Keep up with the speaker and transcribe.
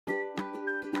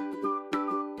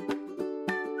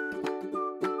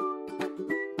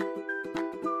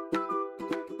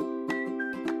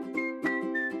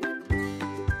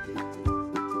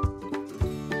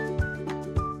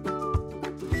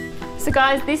So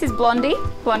guys, this is Blondie.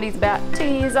 Blondie's about 2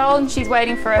 years old and she's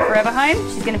waiting for her forever home.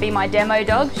 She's going to be my demo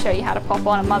dog, show you how to pop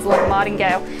on a muzzle of a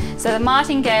martingale. So the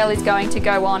martingale is going to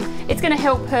go on. It's going to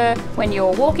help her when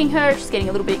you're walking her, if she's getting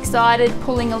a little bit excited,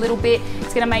 pulling a little bit.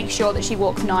 It's going to make sure that she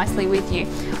walks nicely with you.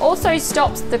 Also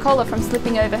stops the collar from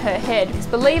slipping over her head. Because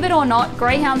believe it or not,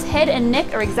 greyhounds' head and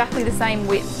neck are exactly the same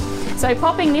width. So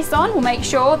popping this on will make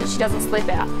sure that she doesn't slip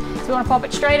out. So we want to pop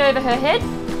it straight over her head,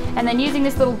 and then using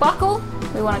this little buckle,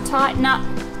 we want to tighten up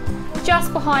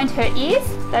just behind her ears.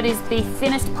 That is the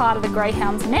thinnest part of the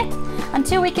greyhound's neck,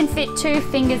 until we can fit 2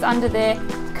 fingers under there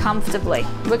comfortably.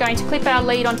 We're going to clip our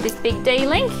lead onto this big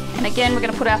D-link, and again we're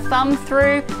going to put our thumb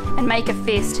through and make a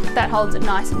fist. That holds it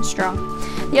nice and strong.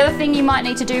 The other thing you might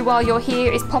need to do while you're here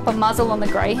is pop a muzzle on the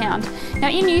greyhound. Now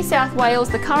in New South Wales,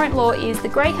 the current law is the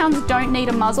greyhounds don't need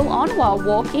a muzzle on while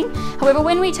walking. However,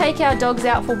 when we take our dogs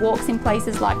out for walks in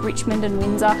places like Richmond and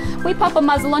Windsor, we pop a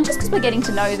muzzle on just because we're getting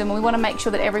to know them and we want to make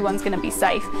sure that everyone's going to be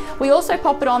safe. We also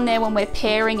pop it on there when we're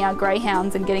pairing our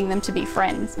greyhounds and getting them to be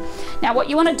friends. Now what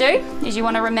you want to do is you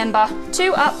want to remember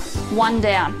 2 up, 1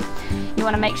 down. You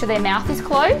want to make sure their mouth is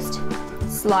closed,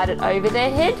 slide it over their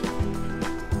head,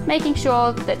 making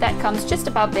sure that that comes just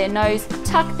above their nose,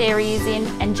 tuck their ears in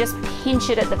and just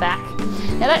pinch it at the back.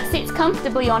 Now that sits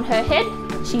comfortably on her head.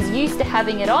 She's used to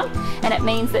having it on, and it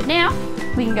means that now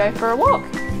we can go for a walk.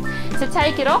 To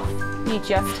take it off, you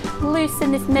just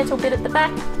loosen this metal bit at the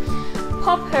back,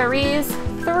 pop her ears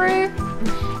through,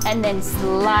 and then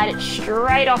slide it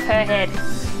straight off her head.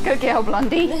 Good girl,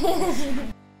 Blondie.